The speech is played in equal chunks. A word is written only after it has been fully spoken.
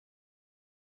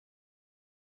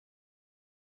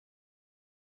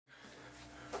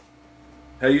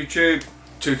Hey YouTube,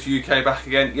 Tutor UK back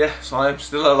again. Yes, I am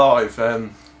still alive.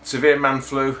 Severe man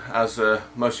flu, as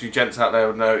most of you gents out there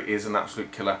would know, is an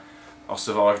absolute killer. I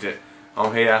survived it.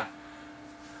 I'm here,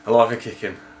 alive and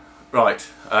kicking. Right,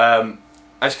 as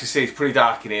you can see it's pretty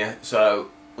dark in here,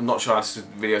 so I'm not sure how this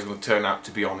video is going to turn out,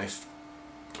 to be honest.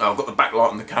 I've got the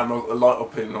backlight on the camera, I've got the light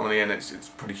up in on here, and it's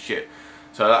pretty shit.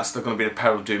 So that's going to be the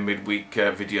Peril of Doom midweek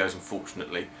videos,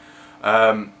 unfortunately.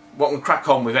 What I'm going to crack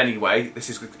on with anyway,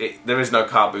 there is no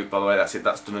car boot, by the way, that's it,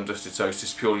 that's done and dusted, so it's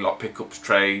just purely like pickups,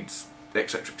 trades,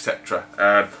 etc,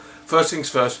 etc. First things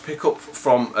first, pick up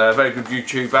from a very good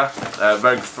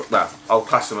YouTuber, well, I'll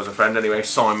class him as a friend anyway,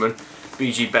 Simon,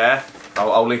 BG Bear,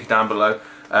 I'll link it down below.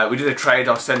 We did a trade,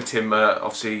 I sent him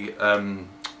obviously the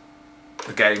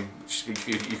game, which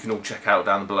you can all check out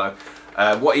down below.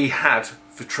 What he had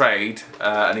for trade,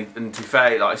 and to be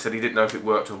fair, like I said, he didn't know if it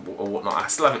worked or whatnot. I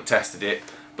still haven't tested it,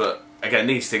 but again,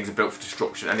 these things are built for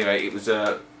destruction. Anyway, it was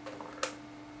a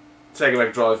Sega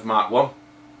Mega Drive Mark 1.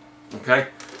 Okay,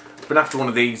 been after one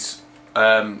of these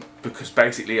because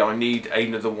basically I need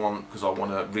another one because I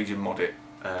want to region mod it,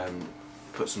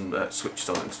 put some switches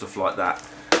on it and stuff like that.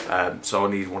 So I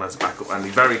need one as a backup, and he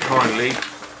very kindly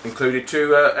included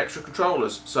 2 extra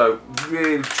controllers. So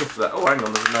really chuffed with that. Oh, hang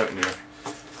on, there's a note in here.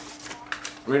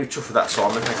 Really chuffed with that,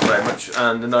 Simon, thank you very much.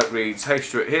 And the note reads, "Hey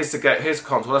Stuart, here's the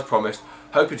console as promised.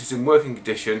 Hope it is in working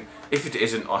condition. If it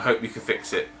isn't, I hope you can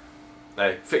fix it."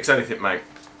 Hey, fix anything, mate.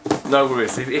 No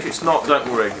worries. If it's not, don't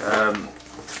worry. Like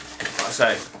I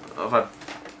say, I've had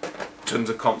tons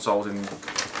of consoles and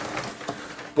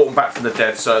brought them back from the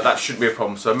dead, so that shouldn't be a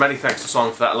problem. So many thanks to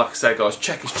Simon for that. Like I say, guys,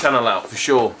 check his channel out for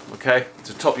sure. Okay,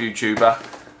 it's a top YouTuber.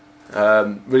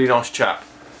 Really nice chap.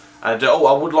 And oh,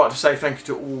 I would like to say thank you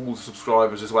to all the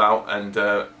subscribers as well, and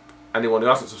anyone who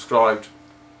hasn't subscribed,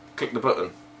 click the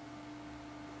button.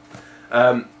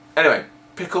 Anyway,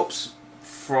 pickups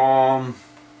from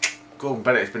Gordon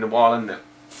Bennett. It's been a while, hasn't it?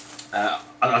 I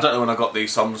don't know when I got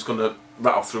these, so I'm just going to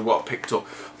rattle through what I picked up.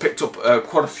 Picked up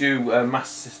quite a few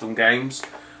Master System games.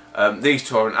 These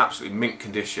 2 are in absolutely mint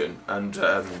condition, and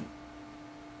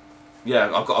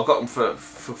yeah, I got them for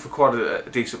quite a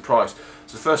decent price.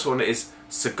 So the first one is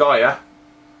Sagaya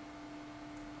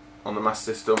on the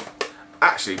Master System.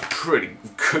 Actually, pretty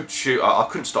good shoot. I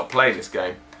couldn't stop playing this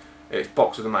game. It's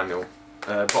boxed with a manual.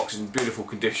 Box is in beautiful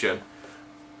condition.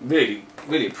 Really,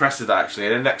 really impressed with that actually.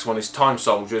 And the next one is Time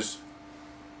Soldiers.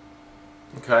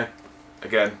 Okay,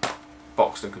 again,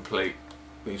 boxed and complete.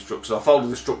 The instructions. I folded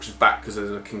the instructions back because there's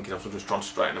a kink in them, so I'm just trying to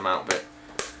straighten them out a bit.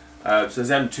 So there's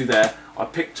them 2 there. I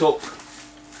picked up,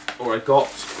 or I got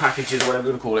packages, or whatever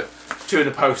we're going to call it, 2 in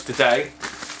the post today.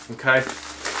 Okay,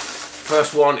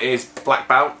 first one is Black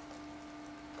Belt,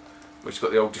 which has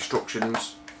got the old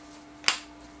Destructions.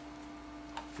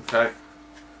 Okay,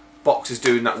 box is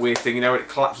doing that weird thing, you know, when it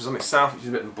collapses on itself, which is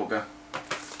a bit of a bugger.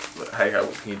 But hey ho,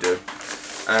 what can you do?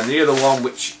 And the other one,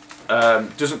 which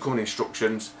doesn't come in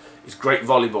instructions, is Great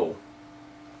Volleyball.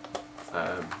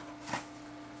 There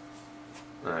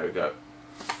we go.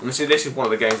 And this is one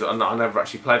of the games that I never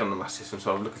actually played on the Master System,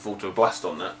 so I'm looking forward to a blast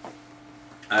on that.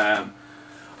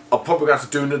 I'll probably have to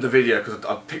do another video because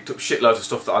I've picked up shitloads of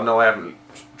stuff that I know I haven't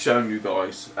shown you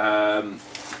guys.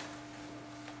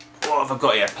 What have I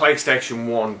got here? PlayStation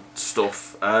 1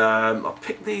 stuff. I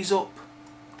picked these up.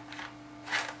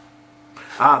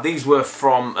 These were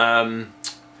from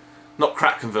not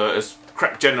crack converters,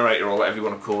 crack generator, or whatever you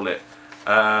want to call it.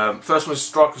 First one is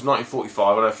Strikers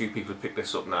 1945. I know a few people have picked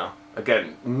this up now.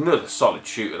 Again, another solid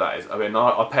shooter that is. I mean,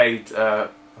 I paid I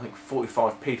think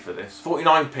 45p for this.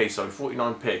 49p, sorry,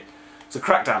 49p. It's a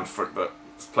Crackdown front, but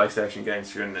it's PlayStation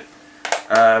games here, isn't it?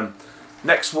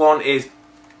 Next one is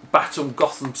Battle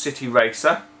Gotham City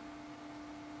Racer.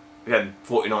 Again,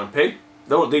 49p.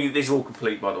 These are all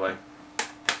complete, by the way.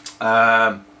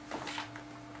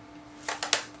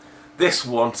 This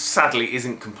one sadly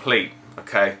isn't complete,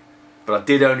 okay, but I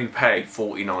did only pay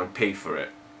 49p for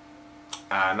it,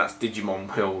 and that's Digimon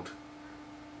Build,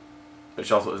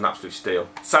 which I thought was an absolute steal.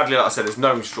 Sadly, like I said, there's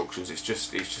no instructions. It's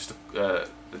just a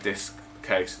disc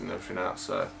case and everything else.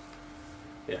 So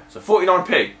yeah, so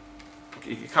 49p.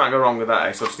 You can't go wrong with that,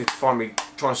 eh? So I just need to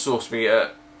try and source me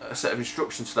a set of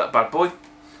instructions for that bad boy.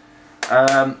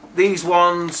 These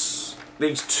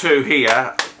 2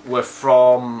 here were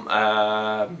from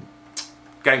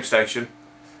GameStation.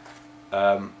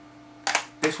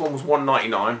 This one was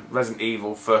 $1.99, Resident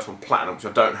Evil first one Platinum, which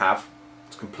I don't have.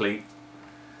 It's complete.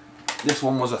 This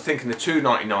one was, I think, in the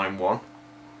 $2.99 one.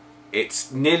 It's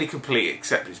nearly complete,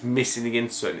 except it's missing the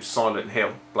insert. It's Silent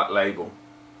Hill, Black Label.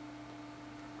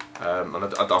 And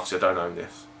obviously I don't own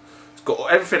this. It's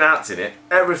got everything out in it,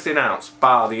 everything out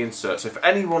bar the insert. So if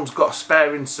anyone's got a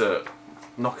spare insert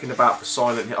knocking about for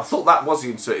Silent Hill, I thought that was the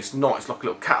insert, it's not, it's like a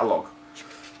little catalogue.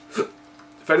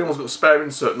 If anyone's got a spare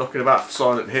insert knocking about for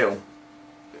Silent Hill,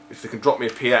 if they can drop me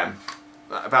a PM,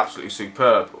 that'd be absolutely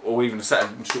superb. Or even a set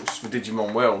of instructions for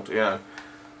Digimon World, you know.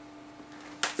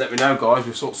 Let me know, guys,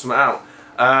 we'll sort something out.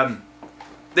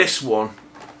 This one,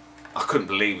 I couldn't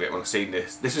believe it when I seen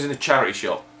this. This was in a charity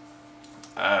shop.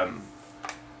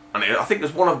 And I think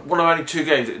there's one of only 2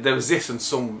 games. There was this and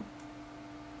some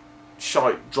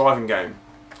shite driving game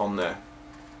on there.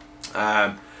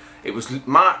 It was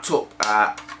marked up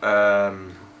at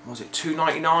what was it,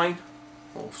 $2.99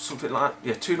 or something like that?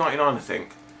 Yeah, $2.99 I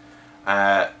think.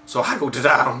 So I haggled it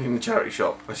down in the charity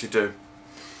shop, as you do.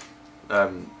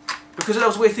 Because that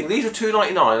was a weird thing. These were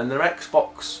 $2.99 and their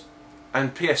Xbox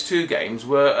and PS2 games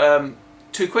were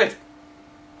 £2.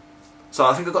 So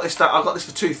I think I got this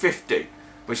for $2.50,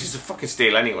 which is a fucking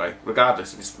steal anyway.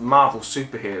 Regardless, it's Marvel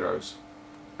Superheroes,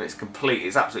 and it's complete.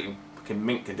 It's absolutely fucking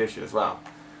mint condition as well.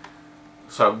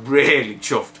 So really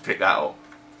chuffed to pick that up.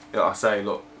 You know, I say,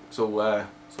 look, it's all there.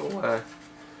 It's all there.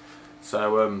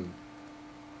 So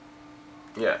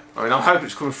yeah, I mean, I hope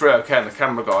it's coming through okay on the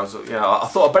camera, guys. You know, I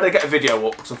thought I'd better get a video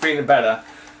up because I'm feeling better,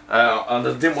 and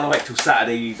I didn't want to wait till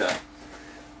Saturday either.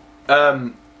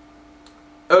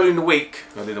 Early in the week,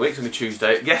 it's only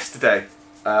Tuesday. Yesterday,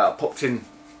 I popped in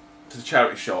to the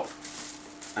charity shop,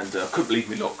 and I couldn't believe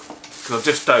me luck because I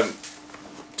just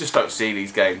don't see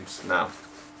these games now,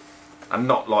 and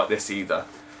not like this either.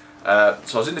 So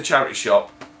I was in the charity shop,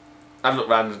 and looked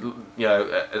around, you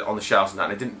know, on the shelves and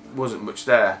that, and wasn't much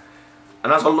there.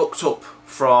 And as I looked up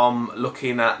from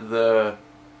looking at the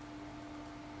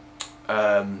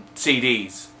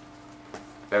CDs,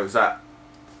 there was that,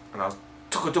 and I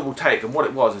took a double take, and what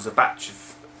it was is a batch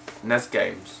of NES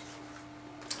games.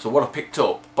 So what I picked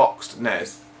up, boxed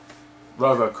NES,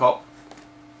 RoboCop,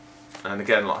 and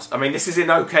again, I mean, this is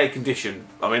in okay condition.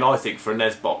 I mean, I think for a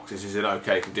NES box, this is in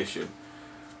okay condition.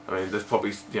 I mean, there's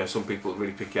probably, you know, some people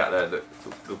really picky out there that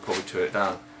will probably turn it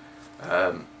down.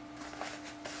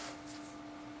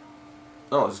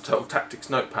 Oh, there's a Total Tactics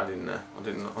notepad in there.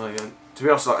 To be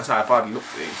honest, like I say, I've hardly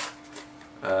looked at these.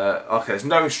 Okay, there's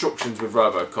no instructions with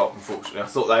RoboCop, unfortunately. I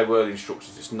thought they were the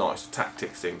instructions. It's not. It's a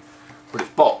tactics thing, but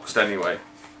it's boxed anyway.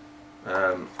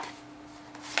 So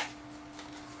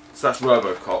that's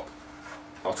RoboCop.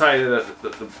 I'll tell you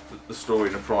the story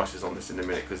and the prices on this in a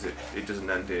minute because it doesn't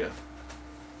end here.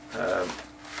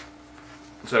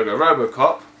 So we go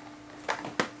RoboCop.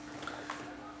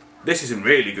 This is in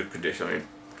really good condition. I mean,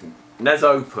 NES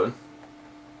open.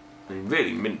 I mean,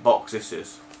 really mint box this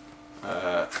is.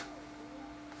 Again,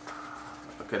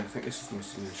 I think this is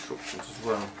missing instructions as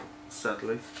well,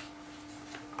 sadly.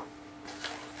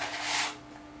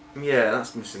 Yeah,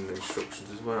 that's missing the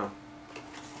instructions as well.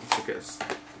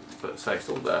 But say it's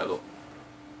all there, look.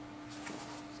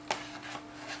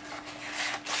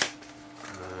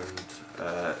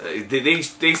 And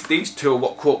these two are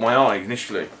what caught my eye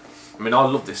initially. I mean, I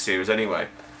love this series anyway.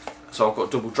 So I've got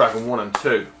Double Dragon 1 and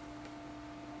 2.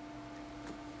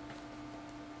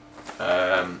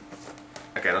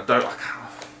 Again, I'm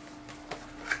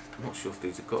not sure if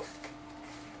these have got.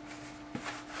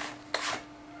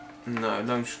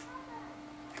 No.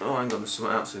 Oh, hang on, there's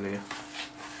something else in here.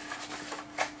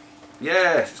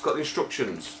 Yes, it's got the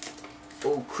instructions.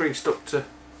 All creased up to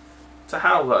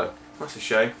how though? That's a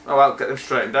shame. Oh, I'll get them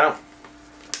straightened out.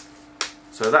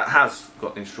 So that has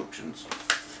got the instructions.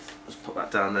 Let's put that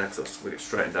down there because we'll get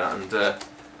straightened out. And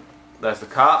there's the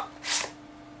cart.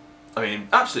 I mean,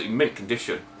 absolutely mint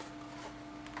condition.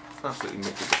 Absolutely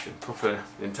mint condition. Proper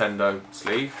Nintendo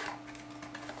sleeve.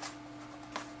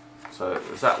 So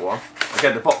there's that one.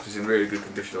 Again, the box is in really good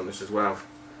condition on this as well.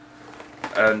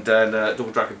 And then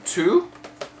Double Dragon 2.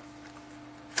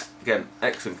 Again,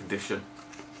 excellent condition.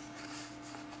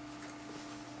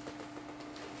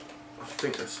 I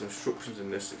think there's some instructions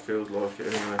in this, it feels like it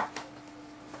anyway.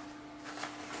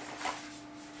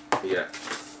 Yeah.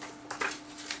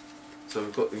 So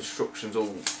we've got the instructions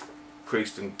all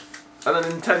creased and then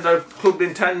Nintendo, Club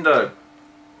Nintendo.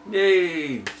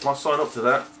 Yay! I'll sign up to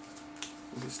that.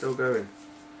 Is it still going?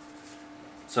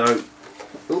 So,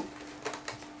 ooh.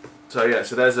 So yeah,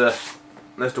 so there's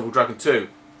Double Dragon 2.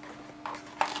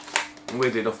 And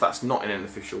weirdly enough, that's not in an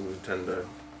official Nintendo.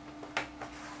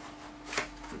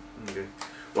 Okay.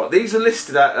 Right, these are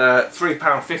listed at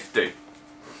 £3.50.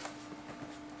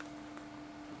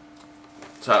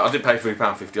 So I did pay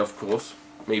 £3.50, of course.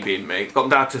 Me being me, got them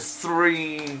down to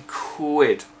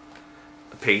 £3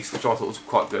 a piece, which I thought was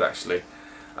quite good actually.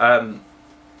 And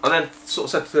then sort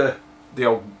of said to the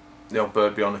old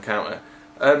bird behind the counter,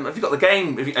 have you got the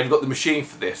game, have you got the machine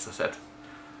for this? I said,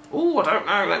 oh, I don't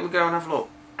know, let me go and have a look.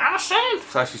 Alison!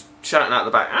 So she's shouting out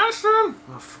the back, Alison!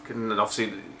 Oh, fucking, and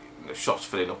obviously the shop's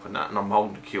filling up and that, and I'm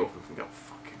holding the queue up and thinking, oh,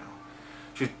 fucking hell.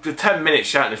 She was for 10 minutes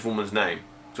shouting this woman's name.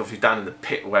 She's obviously down in the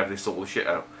pit wherever they sort all the shit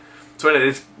out. So anyway,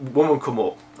 this woman come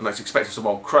up, and I was expecting some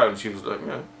old crow, and she was like, you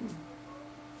know,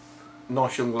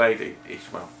 nice young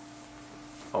lady-ish, well,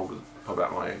 older, probably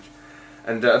about my age.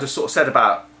 And I just sort of said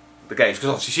about the games, because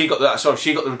obviously she got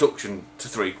the reduction to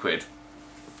 £3.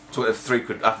 So it was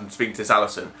 £3 after speaking to this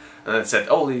Alison, and then said,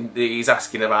 oh, he's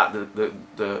asking about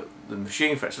the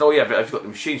machine for it. I said, oh yeah, but have you got the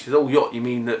machine? She said, oh, you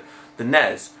mean the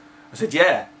NES? I said,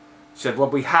 yeah. She said, well,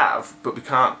 we have, but we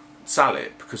can't sell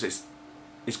it because it's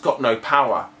got no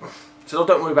power. I said, oh,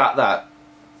 don't worry about that.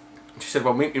 She said,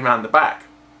 well, meet me round the back.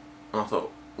 And I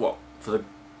thought, what, for the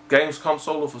games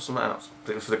console or for something else? I think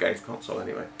it was for the games console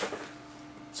anyway.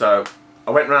 So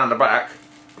I went round the back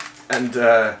and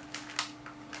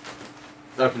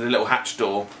opened a little hatch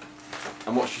door,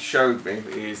 and what she showed me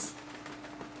is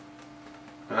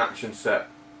an action set.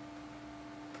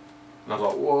 And I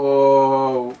was like,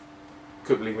 whoa,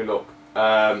 couldn't believe me, look.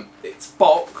 It's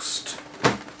boxed,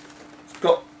 it's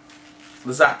got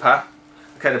the zapper.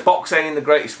 Okay, the box ain't in the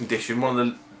greatest condition, one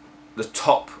of the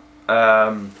top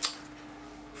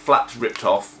flaps ripped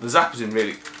off. The zapper's in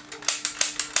really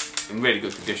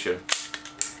good condition,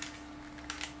 it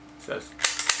says.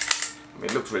 I mean,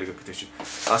 it looks really good condition.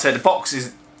 I said the box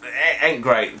ain't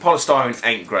great, the polystyrene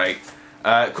ain't great.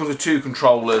 It comes with 2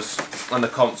 controllers and the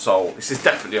console. This is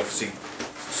definitely, obviously,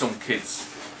 some kids,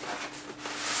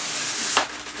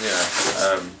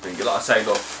 thing. Like I say,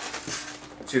 look,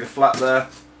 see the flap there?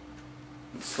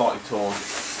 It's slightly torn.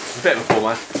 It's a bit of a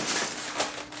bummer.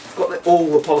 It's got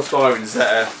all the polystyrenes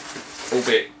there,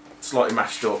 albeit slightly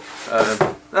mashed up.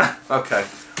 Okay.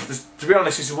 To be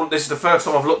honest, this is the first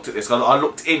time I've looked at this. I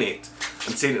looked in it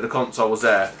and seen that the console was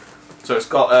there. So it's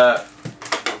got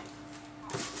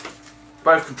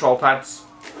both control pads,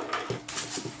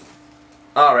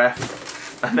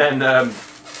 RF, and then a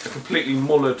completely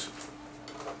mullered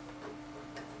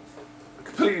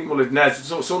NES.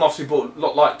 Someone obviously bought a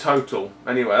lot like Total.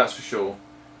 Anyway, that's for sure.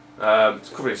 It's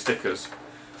covered in stickers.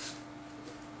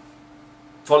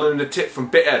 Following the tip from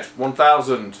Bithead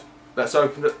 1000. Let's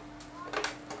open it.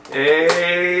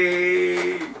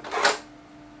 Hey!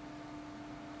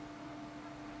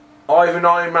 Ivan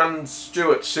Ironman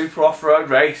Stewart Super Off-Road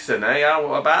Racing, eh?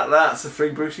 What about that? It's a free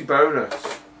Brucey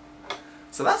bonus.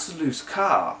 So that's a loose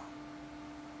car.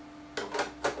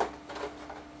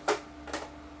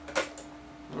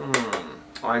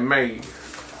 I may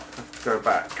have to go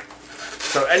back.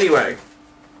 So anyway,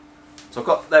 so I've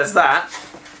got, there's that.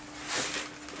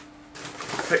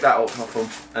 Pick that up off them,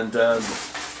 and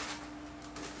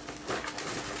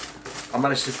I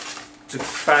managed to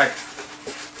bag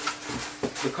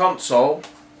the console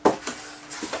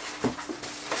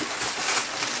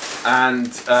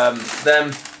and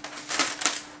them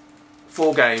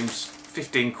 4 games,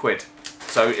 £15.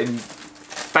 So in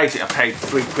basically I paid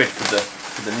 £3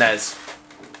 for the NES,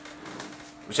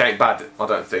 which ain't bad, I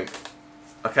don't think.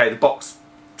 Okay, the box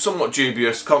somewhat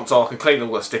dubious. Console, I can clean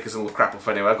all the stickers and all the crap off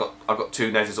anyway. I've got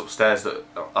 2 NESs upstairs that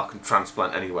I can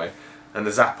transplant anyway, and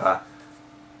the zapper.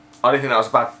 I didn't think that was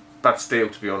a bad steal,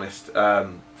 to be honest.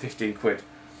 £15.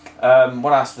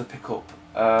 What else did I pick up?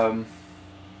 I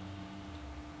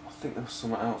think there was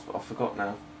something else, but I forgot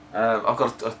now. I've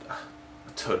got a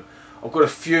ton. I've got a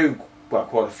few, well,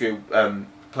 quite a few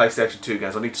PlayStation 2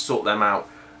 games. I need to sort them out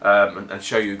and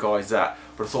show you guys that.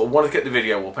 But I thought I wanted to get the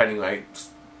video up anyway.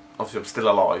 Obviously, I'm still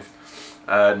alive,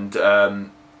 and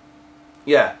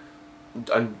yeah,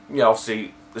 and yeah,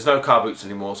 obviously there's no car boots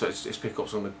anymore, so it's pick up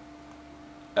some of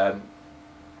the,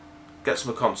 get some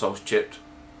of the consoles chipped,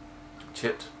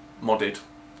 modded,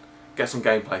 get some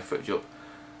gameplay footage up.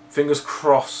 Fingers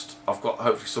crossed, I've got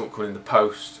hopefully something coming in the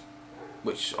post,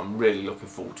 which I'm really looking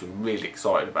forward to and really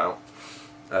excited about.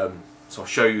 So I'll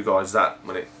show you guys that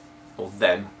when it, or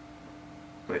them,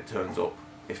 when it turns up,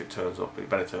 if it turns up, but it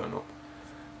better turn up.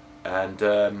 And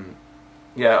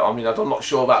yeah, I mean, I'm not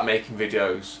sure about making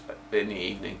videos in the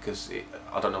evening because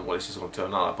I don't know what this is going to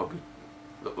turn on. I probably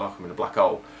look like I'm in a black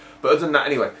hole. But other than that,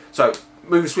 anyway. So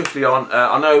moving swiftly on.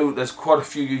 I know there's quite a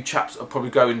few you chaps that are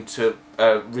probably going to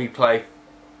replay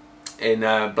in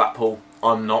Blackpool.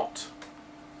 I'm not.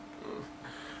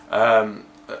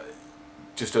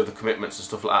 Just other commitments and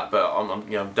stuff like that. But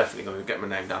I'm definitely going to get my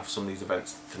name down for some of these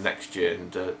events for next year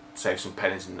and save some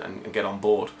pennies and get on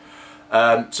board.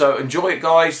 So enjoy it,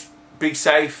 guys. Be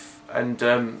safe, and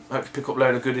hope you pick up a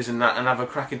load of goodies and that, and have a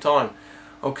cracking time.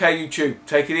 Okay, YouTube,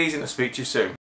 take it easy, and I'll speak to you soon.